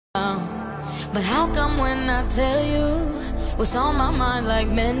But how come when I tell you what's on my mind like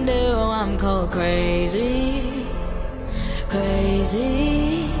men do, I'm called crazy,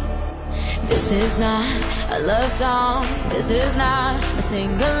 crazy. This is not a love song, this is not a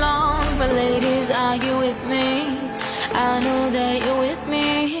sing-along. But ladies, are you with me? I know that you're with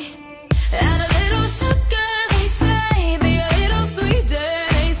me. Add a little sugar, they say, be a little sweeter,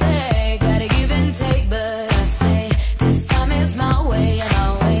 they say. Gotta give and take, but I say this time is my way and my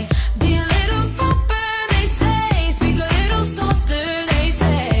way. Be a little proper, they say, speak a little softer, they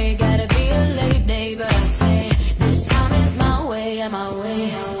say. Gotta be a lady, but I say this time is my way and my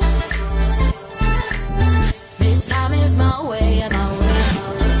way. This time is my way and my way.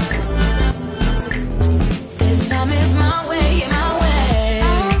 This time is my way and my way.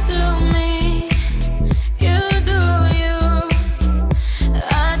 All through me, you do you.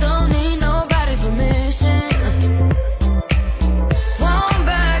 I don't need nobody's permission. Won't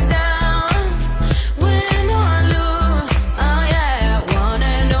back down, win or lose. Oh yeah, one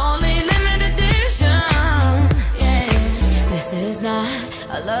and only limited edition. Yeah, this is not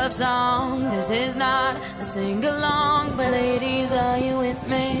a love song, this is not a sing-along. But ladies, are you with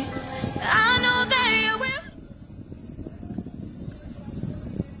me? I know